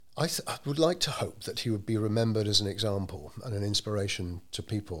I would like to hope that he would be remembered as an example and an inspiration to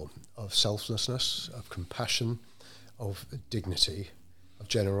people of selflessness, of compassion, of dignity, of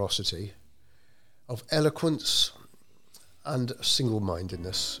generosity, of eloquence and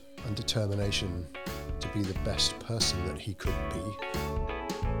single-mindedness and determination to be the best person that he could be.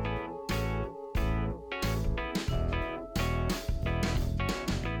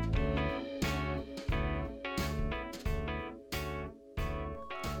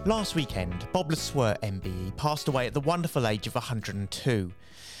 Last weekend, Bob Le Sueur MBE passed away at the wonderful age of 102.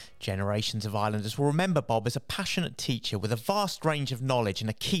 Generations of Islanders will remember Bob as a passionate teacher with a vast range of knowledge and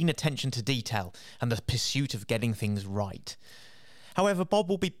a keen attention to detail and the pursuit of getting things right. However, Bob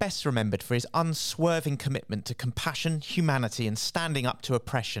will be best remembered for his unswerving commitment to compassion, humanity and standing up to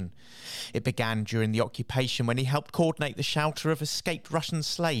oppression. It began during the occupation when he helped coordinate the shelter of escaped Russian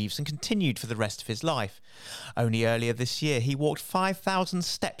slaves and continued for the rest of his life. Only earlier this year, he walked 5,000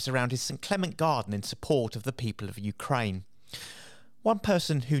 steps around his St Clement garden in support of the people of Ukraine. One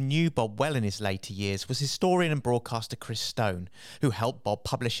person who knew Bob well in his later years was historian and broadcaster Chris Stone, who helped Bob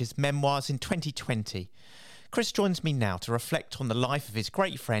publish his memoirs in 2020. Chris joins me now to reflect on the life of his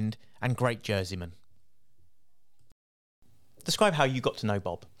great friend and great Jerseyman. Describe how you got to know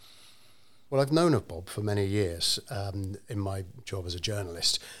Bob. Well, I've known of Bob for many years. In my job as a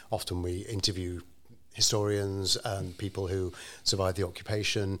journalist, often we interview historians and people who survived the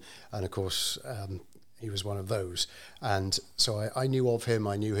occupation, and of course he was one of those. And so I knew of him,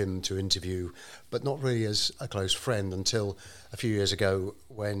 I knew him to interview, but not really as a close friend until a few years ago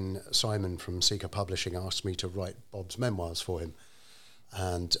when Simon from Seeker Publishing asked me to write Bob's memoirs for him.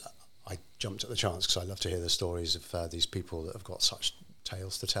 And I jumped at the chance because I love to hear the stories of these people that have got such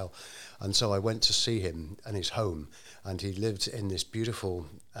tales to tell. And so I went to see him in his home, and he lived in this beautiful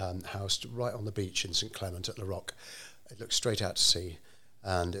house right on the beach in St Clement at the Rock. It looked straight out to sea.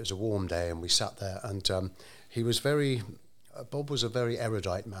 And it was a warm day, and we sat there, and he was Bob was a very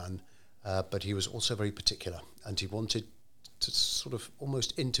erudite man, but he was also very particular, and he wanted to sort of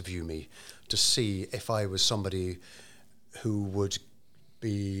almost interview me to see if I was somebody who would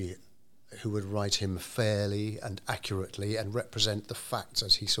write him fairly and accurately and represent the facts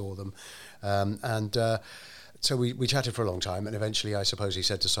as he saw them. So we chatted for a long time, and eventually I suppose he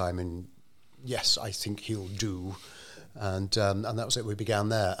said to Simon, yes, I think he'll do. And that was it. We began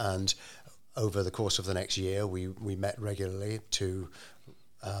there, and over the course of the next year, we met regularly to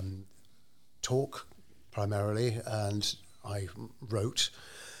talk primarily, and I wrote.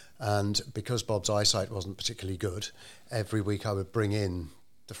 And because Bob's eyesight wasn't particularly good, every week I would bring in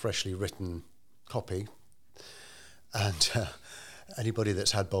the freshly written copy. And anybody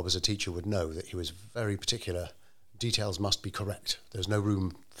that's had Bob as a teacher would know that he was very particular. Details must be correct. There's no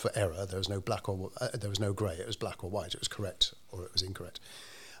room for error. There was no there was no grey. It was black or white. It was correct or it was incorrect.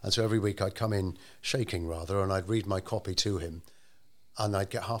 And so every week I'd come in shaking rather, and I'd read my copy to him, and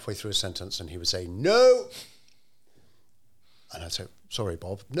I'd get halfway through a sentence and he would say, no. And I'd say, sorry,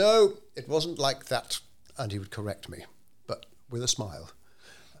 Bob. No, it wasn't like that. And he would correct me, but with a smile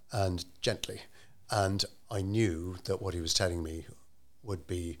and gently. And I knew that what he was telling me would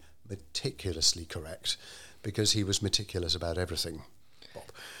be meticulously correct, because he was meticulous about everything, Bob.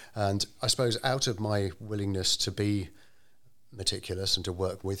 And I suppose out of my willingness to be meticulous and to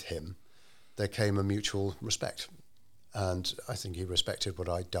work with him, there came a mutual respect. And I think he respected what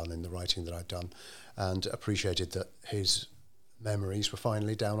I'd done in the writing that I'd done, and appreciated that his memories were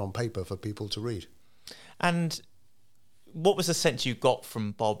finally down on paper for people to read. And what was the sense you got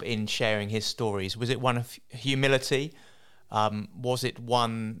from Bob in sharing his stories? Was it one of humility? Was it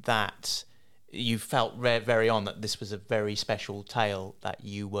one that you felt very on that this was a very special tale that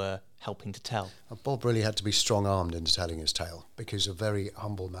you were helping to tell? Bob really had to be strong-armed into telling his tale, because he's a very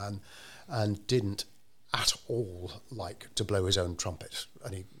humble man and didn't at all like to blow his own trumpet.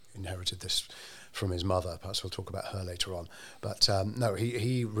 And he inherited this from his mother. Perhaps we'll talk about her later on. But no,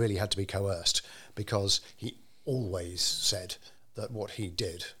 he really had to be coerced, because he always said that what he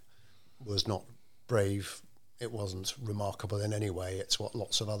did was not brave. It wasn't remarkable in any way. It's what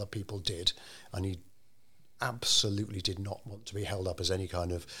lots of other people did. And he absolutely did not want to be held up as any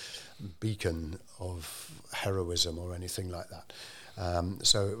kind of beacon of heroism or anything like that.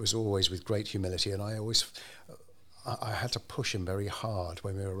 So it was always with great humility. And I had to push him very hard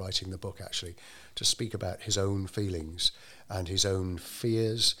when we were writing the book, actually, to speak about his own feelings and his own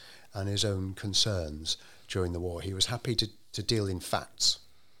fears and his own concerns during the war. He was happy to deal in facts,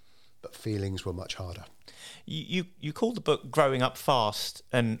 but feelings were much harder. You call the book Growing Up Fast,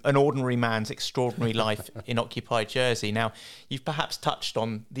 an ordinary man's extraordinary life in occupied Jersey. Now, you've perhaps touched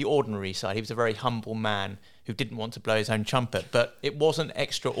on the ordinary side. He was a very humble man who didn't want to blow his own trumpet, but it was an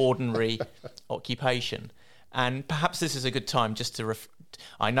extraordinary occupation. And perhaps this is a good time just to...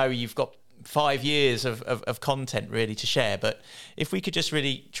 I know you've got 5 years of content really to share, but if we could just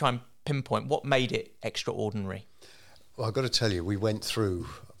really try and pinpoint what made it extraordinary. Well, I've got to tell you, we went through...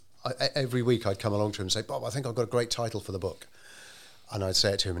 every week I'd come along to him and say, Bob, I think I've got a great title for the book. And I'd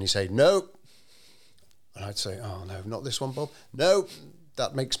say it to him and he'd say, no. And I'd say, oh, no, not this one, Bob. No,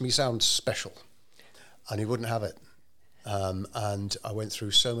 that makes me sound special. And he wouldn't have it. And I went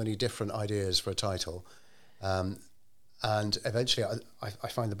through so many different ideas for a title. And eventually I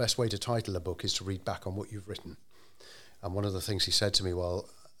find the best way to title a book is to read back on what you've written. And one of the things he said to me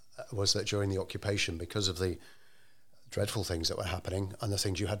was that during the occupation, because of the dreadful things that were happening and the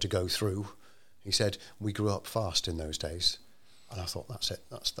things you had to go through, he said, we grew up fast in those days. And I thought, that's it.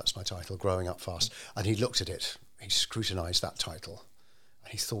 That's my title, Growing Up Fast. And he looked at it. He scrutinised that title.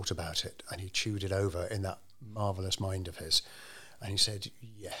 And he thought about it. And he chewed it over in that marvellous mind of his. And he said,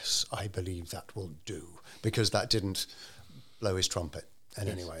 yes, I believe that will do. Because that didn't blow his trumpet in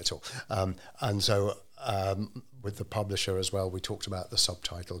any way at all. And so with the publisher as well, we talked about the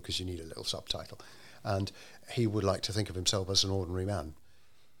subtitle, because you need a little subtitle. And he would like to think of himself as an ordinary man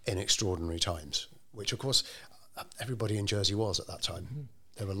in extraordinary times, which, of course... everybody in Jersey was at that time. Mm-hmm.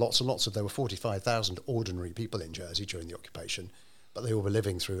 There were there were 45,000 ordinary people in Jersey during the occupation, but they all were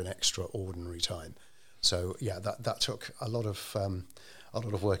living through an extraordinary time. So yeah, that took a lot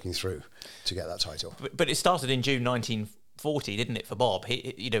of working through to get that title. But it started in June 1940, didn't it, for Bob?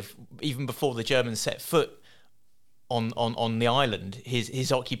 Even before the Germans set foot on the island,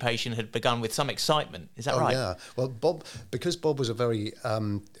 his occupation had begun with some excitement. Is that right? Yeah. Well, because Bob was a very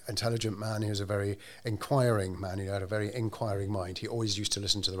intelligent man, he was a very inquiring man, he had a very inquiring mind. He always used to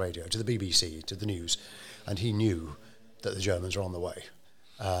listen to the radio, to the BBC, to the news, and he knew that the Germans were on the way.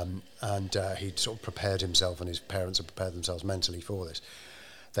 And he'd sort of prepared himself, and his parents had prepared themselves mentally for this.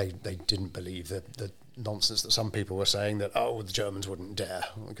 They didn't believe the nonsense that some people were saying, that, the Germans wouldn't dare,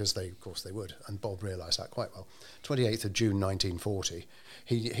 because of course they would. And Bob realised that quite well. 28th of June 1940,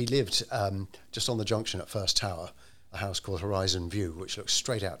 he lived just on the junction at First Tower, a house called Horizon View, which looks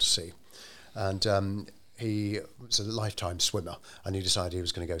straight out to sea. And he was a lifetime swimmer, and he decided he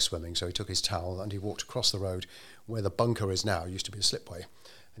was going to go swimming. So he took his towel and he walked across the road where the bunker is now, used to be a slipway.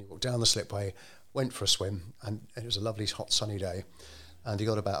 And he walked down the slipway, went for a swim, and it was a lovely hot sunny day. And he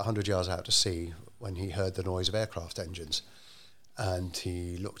got about 100 yards out to sea when he heard the noise of aircraft engines. And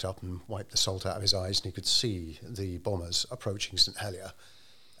he looked up and wiped the salt out of his eyes, and he could see the bombers approaching St Helier.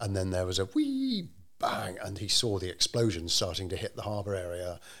 And then there was a wee bang, and he saw the explosions starting to hit the harbour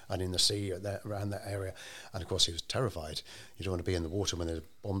area and in the sea around that area. And of course he was terrified. You don't want to be in the water when there's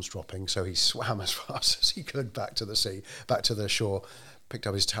bombs dropping. So he swam as fast as he could back to the shore, picked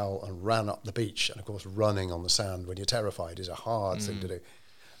up his towel and ran up the beach. And of course running on the sand when you're terrified is a hard thing to do.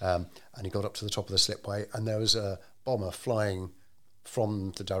 And he got up to the top of the slipway, and there was a bomber flying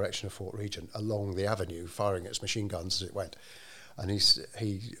from the direction of Fort Regent along the avenue, firing its machine guns as it went. And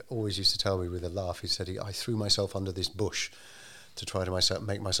he always used to tell me with a laugh, he said, I threw myself under this bush to try to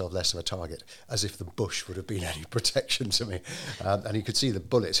make myself less of a target, as if the bush would have been any protection to me. And he could see the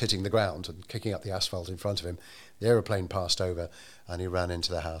bullets hitting the ground and kicking up the asphalt in front of him. The aeroplane passed over, and he ran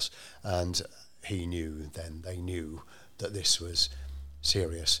into the house. And they knew that this was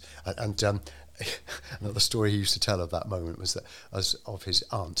serious. And another story he used to tell of that moment was that of his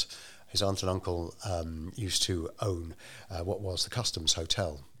aunt. His aunt and uncle used to own what was the Customs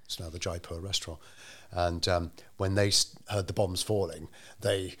Hotel. It's now the Jaipur restaurant. And when they heard the bombs falling,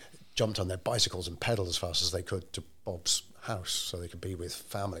 they jumped on their bicycles and pedaled as fast as they could to Bob's house so they could be with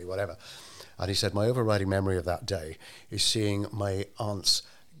family, whatever. And he said, my overriding memory of that day is seeing my aunt's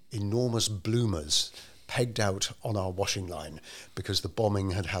enormous bloomers pegged out on our washing line because the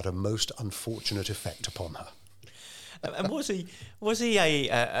bombing had had a most unfortunate effect upon her. And was he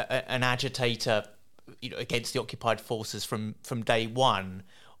an agitator, against the occupied forces from day one,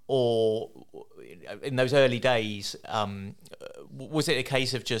 or in those early days, was it a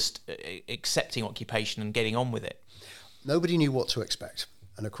case of just accepting occupation and getting on with it? Nobody knew what to expect.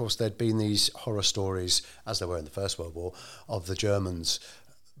 And of course, there'd been these horror stories, as there were in the First World War, of the Germans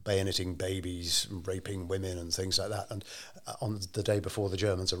bayoneting babies, raping women and things like that. And on the day before the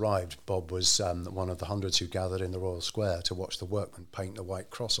Germans arrived, Bob was one of the hundreds who gathered in the Royal Square to watch the workmen paint the white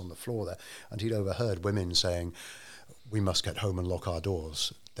cross on the floor there. And he'd overheard women saying, we must get home and lock our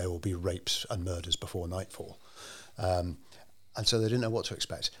doors. There will be rapes and murders before nightfall. And so they didn't know what to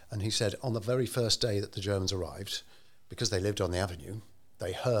expect. And he said on the very first day that the Germans arrived, because they lived on the avenue,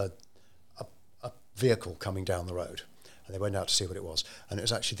 they heard a vehicle coming down the road. And they went out to see what it was. And it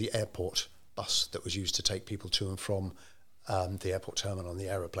was actually the airport bus that was used to take people to and from the airport terminal and the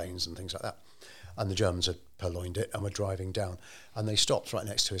aeroplanes and things like that. And the Germans had purloined it and were driving down. And they stopped right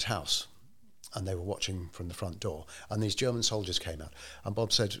next to his house. And they were watching from the front door. And these German soldiers came out. And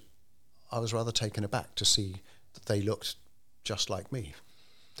Bob said, I was rather taken aback to see that they looked just like me.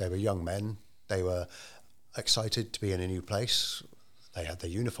 They were young men. They were excited to be in a new place. They had their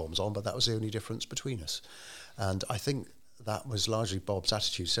uniforms on, but that was the only difference between us. And I think that was largely Bob's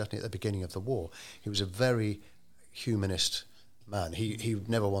attitude, certainly at the beginning of the war. He was a very humanist man. He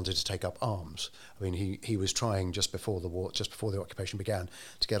never wanted to take up arms. I mean, he was trying just before the war, just before the occupation began,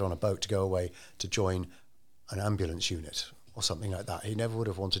 to get on a boat to go away to join an ambulance unit or something like that. He never would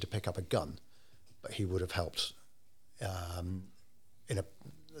have wanted to pick up a gun, but he would have helped in a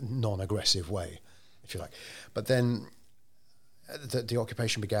non-aggressive way, if you like. But then the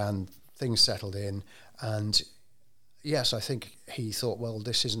occupation began, things settled in, and yes, I think he thought, well,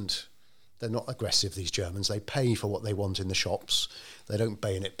 they're not aggressive, these Germans. They pay for what they want in the shops. They don't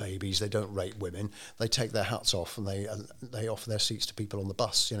bayonet babies. They don't rape women. They take their hats off and they offer their seats to people on the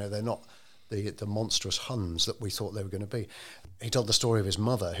bus. You know, they're not the monstrous Huns that we thought they were going to be. He told the story of his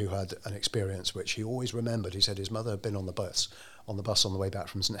mother, who had an experience which he always remembered. He said his mother had been on the bus on the way back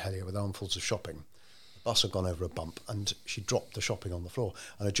from St Helier with armfuls of shopping. The bus had gone over a bump and she dropped the shopping on the floor.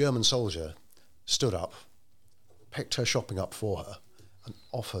 And a German soldier stood up, picked her shopping up for her and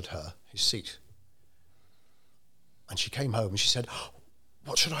offered her his seat. And she came home and she said,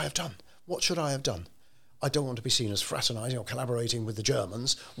 what should I have done? What should I have done? I don't want to be seen as fraternising or collaborating with the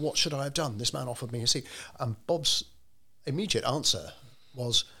Germans. What should I have done? This man offered me a seat. And Bob's immediate answer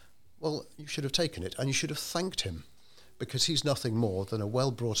was, well, you should have taken it and you should have thanked him, because he's nothing more than a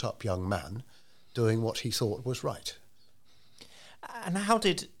well-brought-up young man doing what he thought was right. And how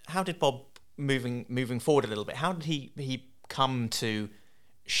did Bob, moving forward a little bit, how did he come to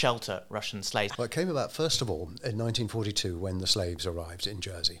shelter Russian slaves? Well, it came about, first of all, in 1942 when the slaves arrived in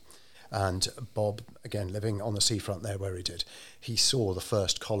Jersey. And Bob, again, living on the seafront there where he did, he saw the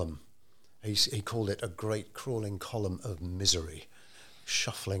first column. He called it a great crawling column of misery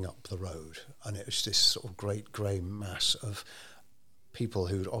shuffling up the road. And it was this sort of great grey mass of people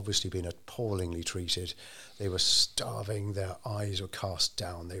who'd obviously been appallingly treated. They were starving, their eyes were cast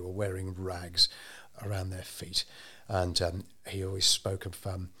down, they were wearing rags around their feet. And he always spoke of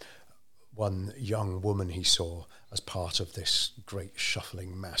one young woman he saw as part of this great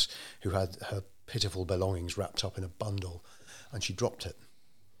shuffling mass, who had her pitiful belongings wrapped up in a bundle, and she dropped it.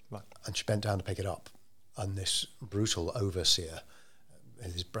 Right. And she bent down to pick it up, and this brutal overseer,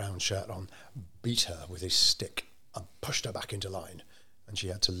 with his brown shirt on, beat her with his stick and pushed her back into line, and she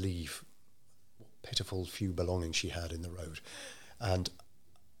had to leave what pitiful few belongings she had in the road. And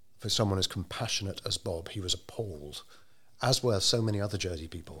for someone as compassionate as Bob, he was appalled, as were so many other Jersey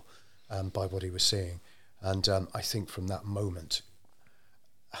people, by what he was seeing. And I think from that moment,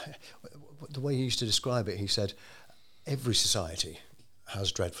 the way he used to describe it, he said, every society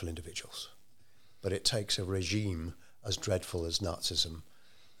has dreadful individuals, but it takes a regime as dreadful as Nazism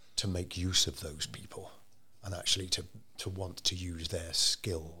to make use of those people and actually to want to use their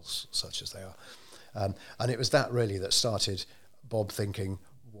skills, such as they are. And it was that really that started Bob thinking,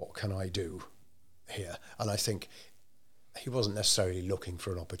 what can I do here? And I think he wasn't necessarily looking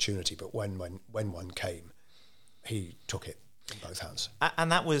for an opportunity, but when one came, he took it in both hands.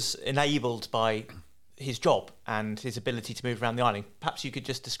 And that was enabled by his job and his ability to move around the island. Perhaps you could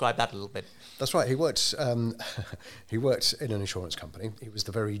just describe that a little bit. That's right. He worked in an insurance company. He was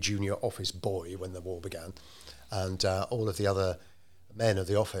the very junior office boy when the war began, and all of the other men of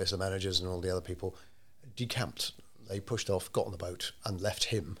the office, the managers and all the other people, decamped. They pushed off, got on the boat, and left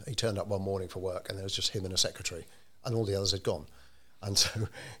him. He turned up one morning for work, and there was just him and a secretary, and all the others had gone. And so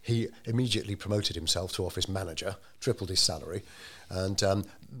he immediately promoted himself to office manager, tripled his salary, and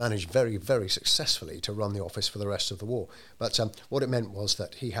managed very, very successfully to run the office for the rest of the war. But what it meant was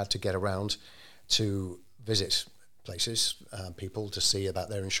that he had to get around to visit places, people to see about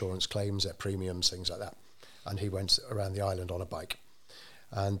their insurance claims, their premiums, things like that. And he went around the island on a bike.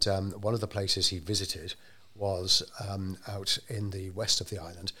 And one of the places he visited was out in the west of the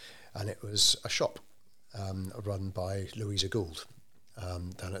island, and it was a shop run by Louisa Gould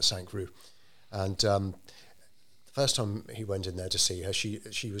down at St. Creux. And the first time he went in there to see her,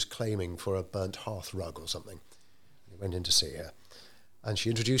 she was claiming for a burnt hearth rug or something. He went in to see her, and she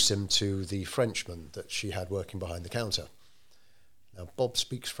introduced him to the Frenchman that she had working behind the counter. Now, Bob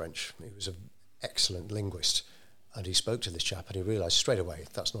speaks French. He was an excellent linguist, and he spoke to this chap, and he realised straight away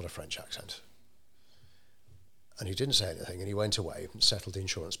that's not a French accent. And he didn't say anything, and he went away and settled the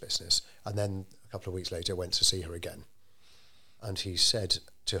insurance business, and then a couple of weeks later went to see her again. And he said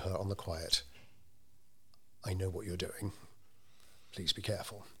to her on the quiet, I know what you're doing. Please be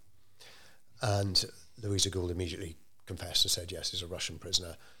careful. And Louisa Gould immediately confessed and said, yes, he's a Russian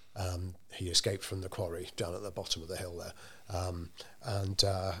prisoner. He escaped from the quarry down at the bottom of the hill there. And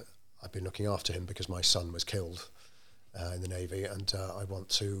I've been looking after him because my son was killed in the Navy, and I want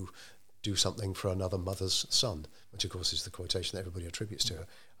to do something for another mother's son, which of course is the quotation that everybody attributes to her.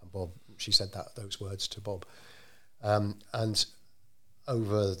 And Bob, she said those words to Bob. And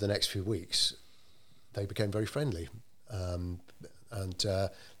over the next few weeks, they became very friendly. And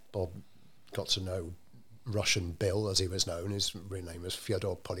Bob got to know Russian Bill, as he was known. His real name was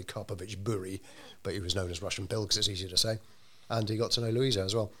Fyodor Polikarpovich Bury, but he was known as Russian Bill because it's easier to say. And he got to know Louisa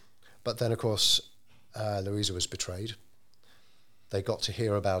as well. But then, of course, Louisa was betrayed. They got to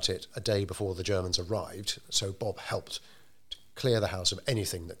hear about it a day before the Germans arrived, so Bob helped to clear the house of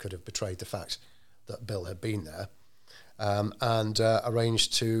anything that could have betrayed the fact that Bill had been there, and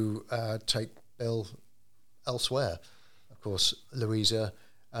arranged to take Bill elsewhere. Of course, Louisa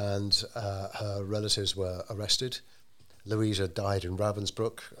and her relatives were arrested. Louisa died in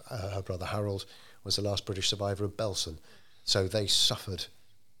Ravensbrück. Her brother Harold was the last British survivor of Belsen. So they suffered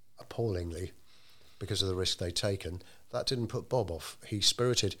appallingly because of the risk they'd taken. That didn't put Bob off. He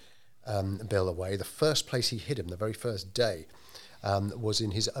spirited Bill away. The first place he hid him, the very first day, was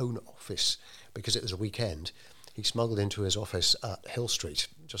in his own office, because it was a weekend. He smuggled into his office at Hill Street,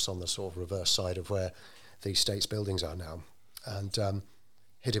 just on the sort of reverse side of where the States buildings are now, and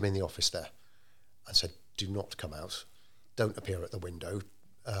hid him in the office there and said, do not come out, don't appear at the window.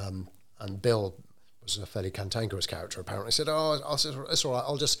 And Bill was a fairly cantankerous character, apparently. Said, it's all right,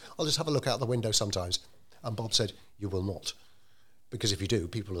 I'll just have a look out the window sometimes. And Bob said, you will not, because if you do,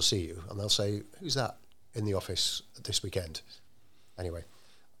 people will see you and they'll say, who's that in the office this weekend? Anyway,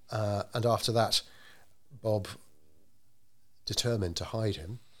 and after that, Bob determined to hide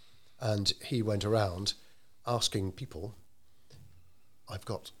him, and he went around asking people, I've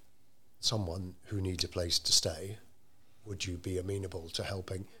got someone who needs a place to stay. Would you be amenable to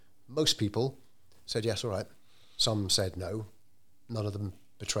helping? Most people said yes, all right. Some said no. None of them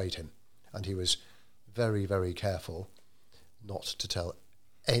betrayed him. And he was very, very careful not to tell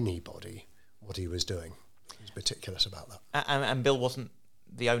anybody what he was doing. He was meticulous about that. And Bill wasn't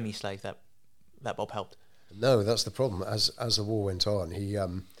the only slave that Bob helped? No, that's the problem. As the war went on, he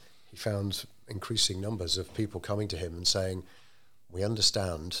found increasing numbers of people coming to him and saying, we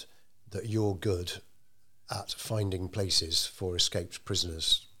understand that you're good at finding places for escaped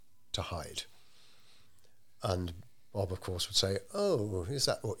prisoners to hide. And Bob, of course, would say, oh, is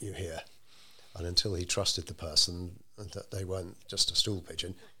that what you hear? And until he trusted the person that they weren't just a stool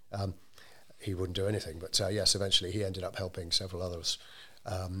pigeon, he wouldn't do anything. But yes, eventually he ended up helping several others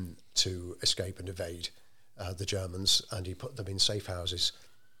to escape and evade the Germans, and he put them in safe houses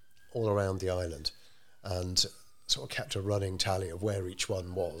all around the island and sort of kept a running tally of where each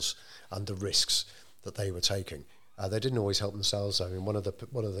one was and the risks that they were taking. They didn't always help themselves. I mean, one of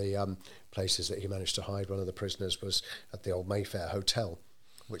the places that he managed to hide one of the prisoners was at the old Mayfair Hotel,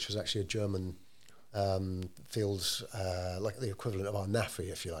 which was actually a German field, like the equivalent of our NAFI,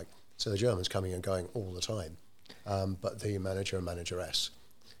 if you like. So the Germans coming and going all the time. But the manager and manageress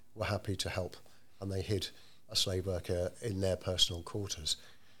were happy to help, and they hid a slave worker in their personal quarters.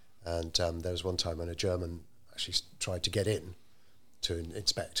 And there was one time when a German actually tried to get in to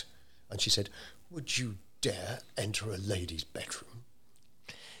inspect, and she said, would you dare enter a lady's bedroom?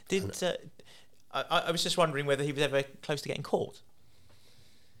 I was just wondering whether he was ever close to getting caught.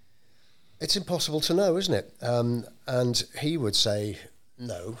 It's impossible to know, isn't it? And he would say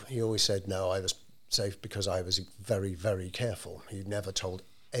no. He always said, no, I was safe because I was very, very careful. He never told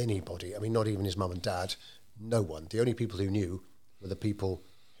anybody. I mean, not even his mum and dad, no one. The only people who knew were the people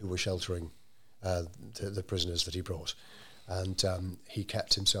who were sheltering the prisoners that he brought. And he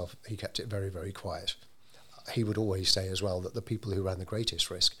kept it very, very quiet. He would always say as well that the people who ran the greatest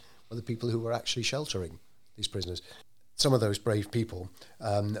risk were the people who were actually sheltering these prisoners. Some of those brave people,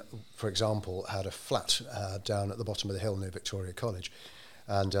 for example, had a flat down at the bottom of the hill near Victoria College,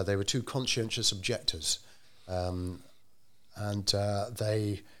 and they were two conscientious objectors, and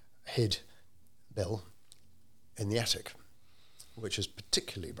they hid Bill in the attic, which was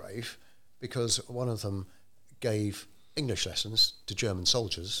particularly brave because one of them gave English lessons to German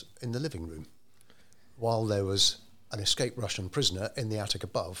soldiers in the living room, while there was an escaped Russian prisoner in the attic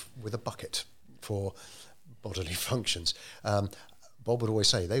above with a bucket for bodily functions. Bob would always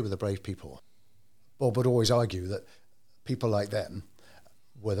say they were the brave people. Bob would always argue that people like them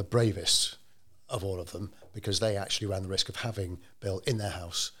were the bravest of all of them because they actually ran the risk of having Bill in their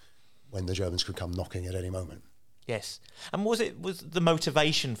house when the Germans could come knocking at any moment. Yes. And was the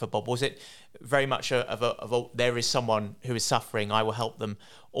motivation for Bob, was it very much there is someone who is suffering, I will help them,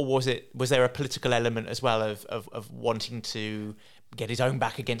 or was there a political element as well of wanting to get his own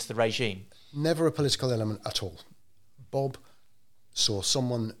back against the regime? Never a political element at all. Bob saw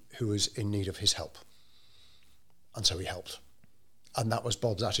someone who was in need of his help, and so he helped. And that was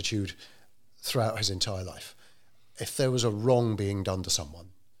Bob's attitude throughout his entire life. If there was a wrong being done to someone,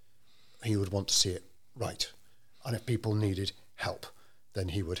 he would want to see it right. And if people needed help, then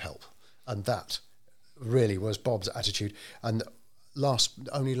he would help. And that really was Bob's attitude. And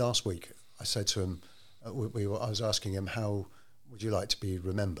only last week, I said to him, I was asking him, how would you like to be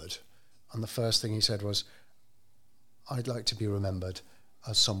remembered? And the first thing he said was, I'd like to be remembered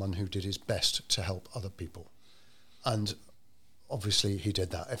as someone who did his best to help other people. And obviously he did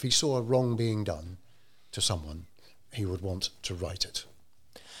that. If he saw a wrong being done to someone, he would want to right it.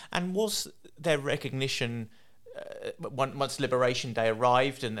 And was there recognition, once Liberation Day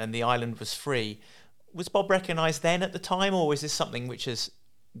arrived and the island was free, was Bob recognised then at the time, or was this something which has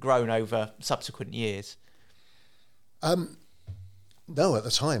grown over subsequent years? No, at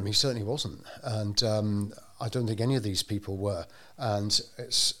the time he certainly wasn't. And I don't think any of these people were. And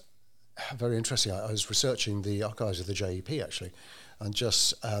it's very interesting. I was researching the archives of the JEP, actually, and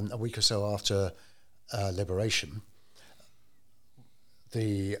just a week or so after Liberation,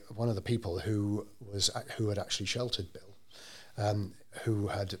 one of the people who had actually sheltered Bill, who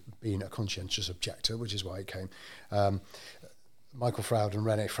had been a conscientious objector, which is why he came, Michael Froud and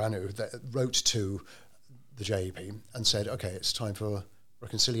René Franu, wrote to the JEP and said, okay, it's time for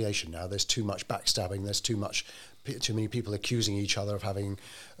reconciliation now. There's too much backstabbing. There's too many people accusing each other of having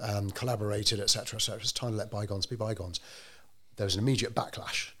collaborated, etc., etc. It's time to let bygones be bygones. There was an immediate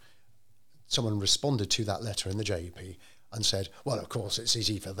backlash. Someone responded to that letter in the JEP and said, well, of course, it's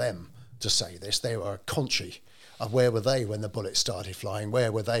easy for them to say this. They were conchy. Where were they when the bullets started flying?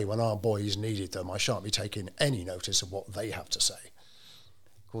 Where were they when our boys needed them? I shan't be taking any notice of what they have to say.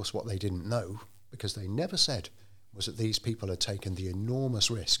 Of course, what they didn't know, because they never said, was that these people had taken the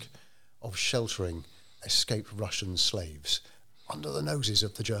enormous risk of sheltering escaped Russian slaves under the noses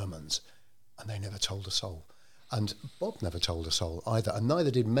of the Germans, and they never told a soul. And Bob never told a soul either, and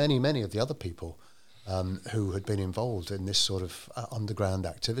neither did many of the other people who had been involved in this sort of underground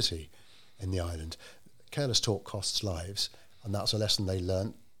activity in the island. Careless talk costs lives, and that's a lesson they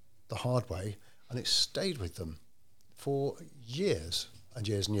learnt the hard way, and it stayed with them for years and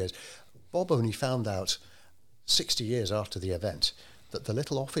years and years. Bob only found out 60 years after the event that the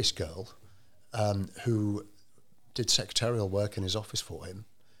little office girl who did secretarial work in his office for him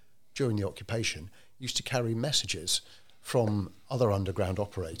during the occupation used to carry messages from other underground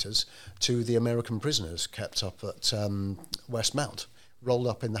operators to the American prisoners kept up at West Mount, rolled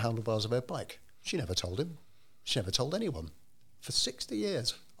up in the handlebars of her bike. She never told him. She never told anyone for 60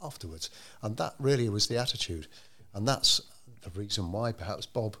 years afterwards. And that really was the attitude. And that's the reason why perhaps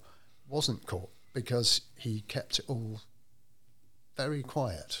Bob wasn't caught, because he kept it all very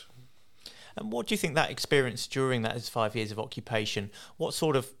quiet. And what do you think that experience during his 5 years of occupation, what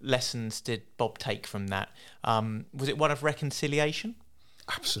sort of lessons did Bob take from that? Was it one of reconciliation?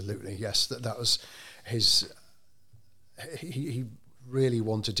 Absolutely, yes. That was his... He really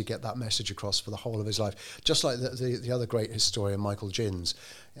wanted to get that message across for the whole of his life. Just like the other great historian, Michael Gins,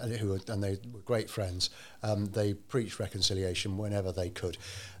 and they were great friends, they preached reconciliation whenever they could.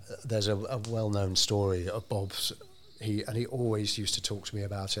 There's a well-known story of Bob's, he always used to talk to me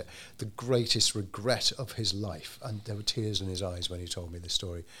about it, the greatest regret of his life, and there were tears in his eyes when he told me this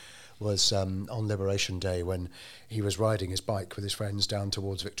story, was on Liberation Day when he was riding his bike with his friends down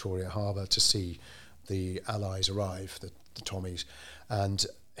towards Victoria Harbour to see the Allies arrive, the Tommies, and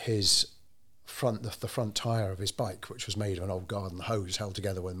his the front tyre of his bike, which was made of an old garden hose held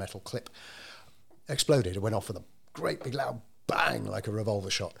together with a metal clip, exploded. It went off with a great big loud bang, like a revolver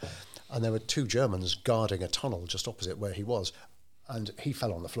shot. And there were two Germans guarding a tunnel just opposite where he was. And he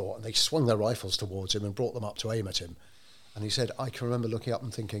fell on the floor, and they swung their rifles towards him and brought them up to aim at him. And he said, I can remember looking up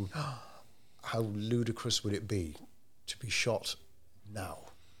and thinking, how ludicrous would it be to be shot now,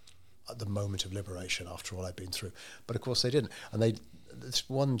 at the moment of liberation, after all I'd been through. But of course they didn't. And this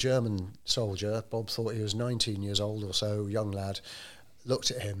one German soldier, Bob thought he was 19 years old or so, young lad,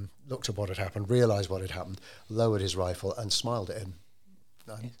 looked at him, looked at what had happened, realised what had happened, lowered his rifle and smiled at him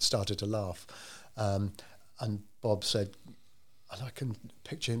and started to laugh. And Bob said, and I can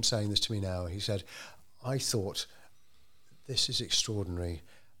picture him saying this to me now, he said, I thought, this is extraordinary.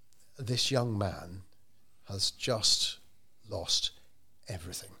 This young man has just lost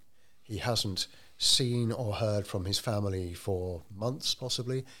everything. He hasn't seen or heard from his family for months,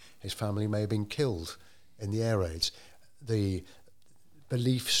 possibly. His family may have been killed in the air raids. The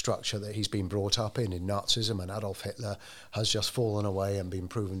belief structure that he's been brought up in Nazism and Adolf Hitler has just fallen away and been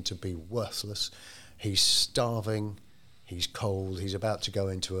proven to be worthless. He's starving, he's cold, he's about to go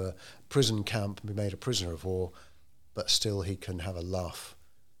into a prison camp and be made a prisoner of war, but still he can have a laugh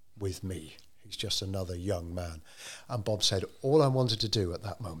with me. He's just another young man. And Bob said, all I wanted to do at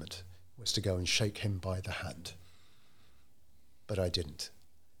that moment was to go and shake him by the hand. But I didn't,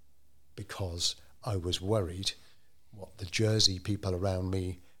 because I was worried what the Jersey people around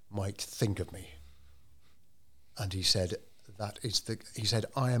me might think of me. And he said,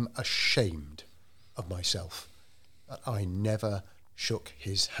 I am ashamed of myself that I never shook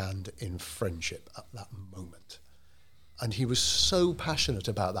his hand in friendship at that moment. And he was so passionate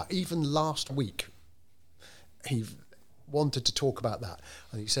about that. Even last week, he wanted to talk about that.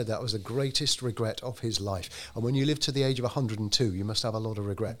 And he said that was the greatest regret of his life. And when you live to the age of 102, you must have a lot of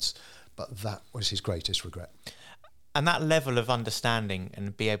regrets. But that was his greatest regret. And that level of understanding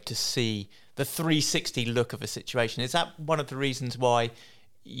and be able to see the 360 look of a situation, is that one of the reasons why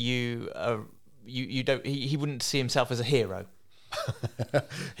you don't? He wouldn't see himself as a hero.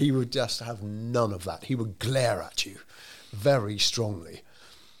 He would just have none of that. He would glare at you very strongly.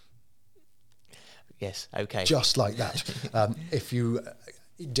 Yes. Okay. Just like that. If you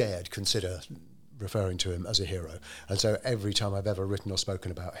dared consider referring to him as a hero, and so every time I've ever written or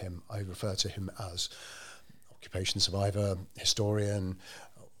spoken about him, I refer to him as occupation survivor, historian,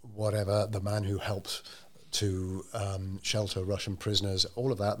 whatever, the man who helped to shelter Russian prisoners,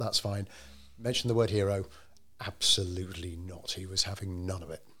 all of that, that's fine. Mention the word hero, absolutely not. He was having none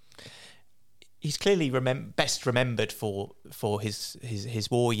of it. He's clearly best remembered for his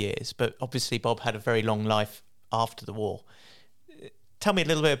war years, but obviously Bob had a very long life after the war. Tell me a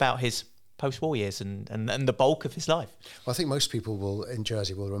little bit about his post-war years and the bulk of his life. Well, I think most people in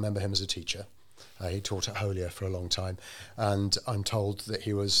Jersey will remember him as a teacher. He taught at Holier for a long time, and I'm told that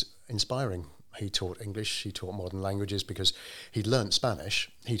he was inspiring. He taught English, he taught modern languages because he'd learnt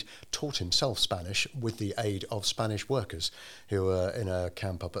Spanish. He'd taught himself Spanish with the aid of Spanish workers who were in a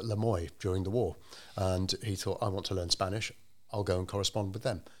camp up at Lemoy during the war. And he thought, I want to learn Spanish, I'll go and correspond with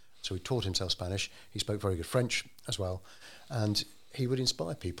them. So he taught himself Spanish. He spoke very good French as well. And he would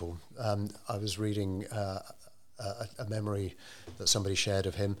inspire people. I was reading a memory that somebody shared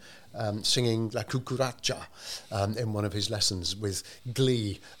of him singing La Cucaracha in one of his lessons with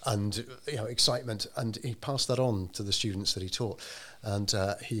glee and excitement, and he passed that on to the students that he taught. And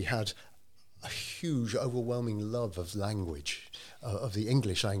he had a huge, overwhelming love of language, of the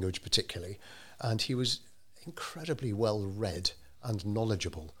English language particularly, and he was incredibly well read and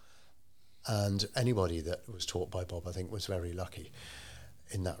knowledgeable. And anybody that was taught by Bob, I think, was very lucky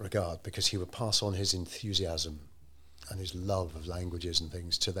in that regard, because he would pass on his enthusiasm and his love of languages and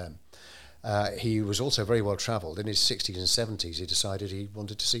things to them. He was also very well travelled. In his 60s and 70s, he decided he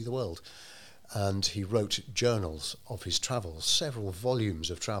wanted to see the world. And he wrote journals of his travels, several volumes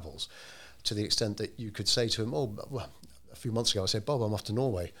of travels, to the extent that you could say to him, a few months ago I said, Bob, I'm off to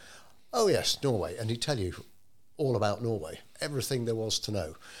Norway. Oh yes, Norway. And he'd tell you all about Norway, everything there was to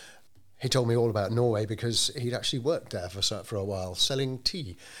know. He told me all about Norway because he'd actually worked there for a while, selling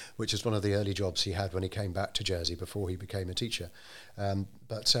tea, which is one of the early jobs he had when he came back to Jersey before he became a teacher.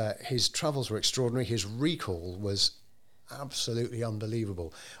 But his travels were extraordinary. His recall was absolutely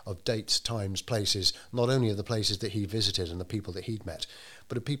unbelievable of dates, times, places, not only of the places that he visited and the people that he'd met,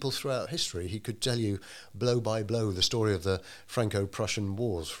 but of people throughout history. He could tell you blow by blow the story of the Franco-Prussian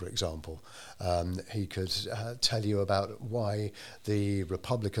Wars, for example. He could tell you about why the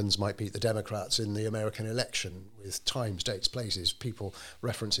Republicans might beat the Democrats in the American election, with times, dates, places, people,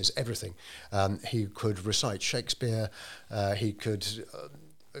 references, everything. He could recite Shakespeare. He could...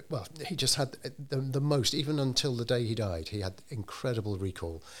 he just had the most, even until the day he died, he had incredible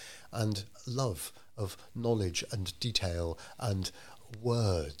recall and love of knowledge and detail and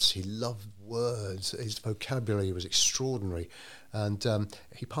words. He loved words. His vocabulary was extraordinary. And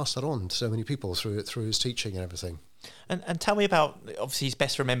he passed that on to so many people through his teaching and everything. And tell me about, obviously he's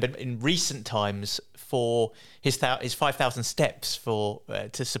best remembered in recent times for his 5,000 steps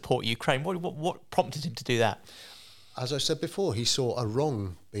to support Ukraine. What prompted him to do that? As I said before, he saw a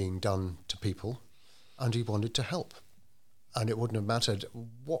wrong being done to people and he wanted to help. And it wouldn't have mattered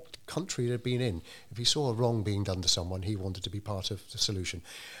what country it had been in. If he saw a wrong being done to someone, he wanted to be part of the solution.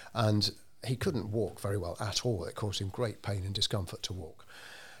 And he couldn't walk very well at all. It caused him great pain and discomfort to walk.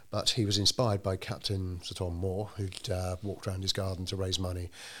 But he was inspired by Captain Sir Tom Moore, who'd walked around his garden to raise money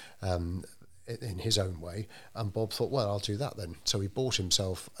in his own way. And Bob thought, well, I'll do that then. So he bought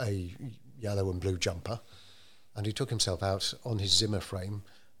himself a yellow and blue jumper, and he took himself out on his Zimmer frame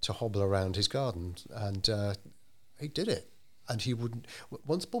to hobble around his garden, and he did it. And he wouldn't.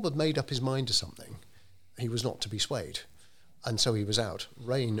 Once Bob had made up his mind to something, he was not to be swayed, and so he was out,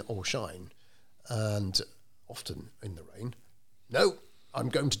 rain or shine, and often in the rain. No, I'm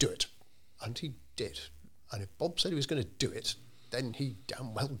going to do it, and he did. And if Bob said he was going to do it, then he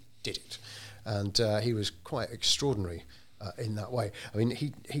damn well did it, and he was quite extraordinary in that way. I mean,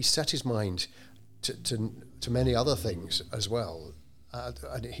 he set his mind to many other things as well.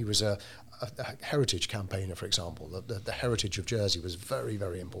 And he was a heritage campaigner, for example. The heritage of Jersey was very,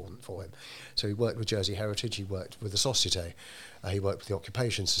 very important for him. So he worked with Jersey Heritage, he worked with the Societe, he worked with the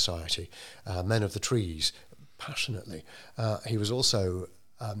Occupation Society, Men of the Trees, passionately. He was also...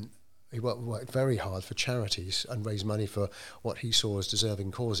 he worked very hard for charities and raised money for what he saw as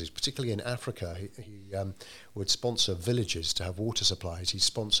deserving causes, particularly in Africa. He would sponsor villages to have water supplies. He'd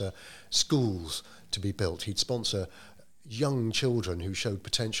sponsor schools to be built. He'd sponsor young children who showed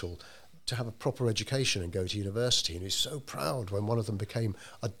potential to have a proper education and go to university. And he's so proud when one of them became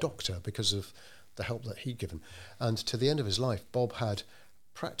a doctor because of the help that he'd given. And to the end of his life, Bob had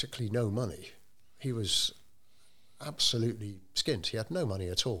practically no money. He was absolutely skint. He had no money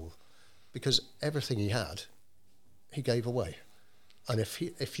at all, because everything he had, he gave away. And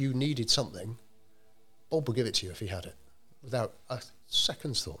if you needed something, Bob would give it to you if he had it, without a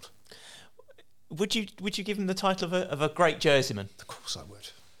second's thought. Would you give him the title of a great Jerseyman? Of course I would.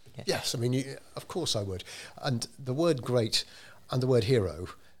 Yeah. Yes, I mean, of course I would. And the word great and the word hero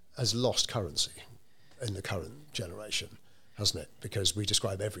has lost currency in the current generation, hasn't it? Because we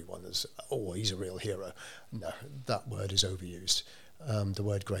describe everyone as, oh, he's a real hero. No, that word is overused. The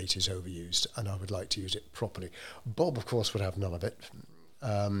word great is overused, and I would like to use it properly. Bob, of course, would have none of it.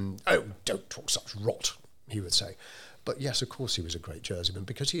 Oh, don't talk such rot, he would say. But yes, of course he was a great Jerseyman,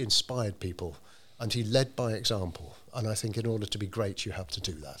 because he inspired people and he led by example. And I think in order to be great, you have to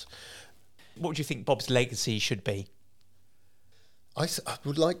do that. What do you think Bob's legacy should be? I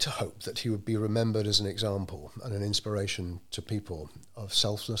would like to hope that he would be remembered as an example and an inspiration to people of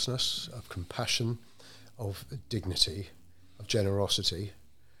selflessness, of compassion, of dignity, of generosity,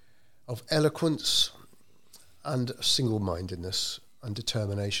 of eloquence and single-mindedness and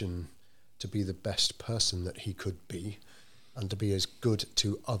determination to be the best person that he could be, and to be as good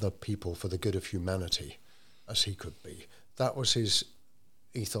to other people for the good of humanity as he could be. That was his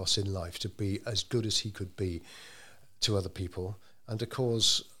ethos in life, to be as good as he could be to other people, and to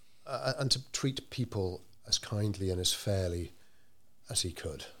cause and to treat people as kindly and as fairly as he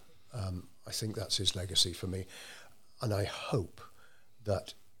could. I think that's his legacy for me. And I hope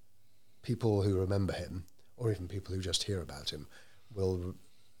that people who remember him, or even people who just hear about him, will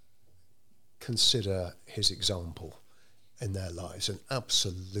consider his example in their lives. And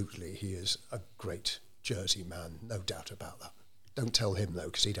absolutely, he is a great Jersey man, no doubt about that. Don't tell him, though,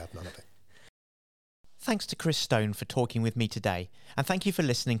 because he'd have none of it. Thanks to Chris Stone for talking with me today, and thank you for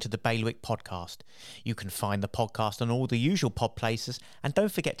listening to the Bailiwick podcast. You can find the podcast on all the usual pod places, and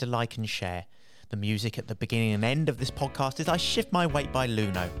don't forget to like and share. The music at the beginning and end of this podcast is I Shift My Weight by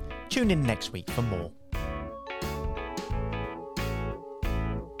Luno. Tune in next week for more.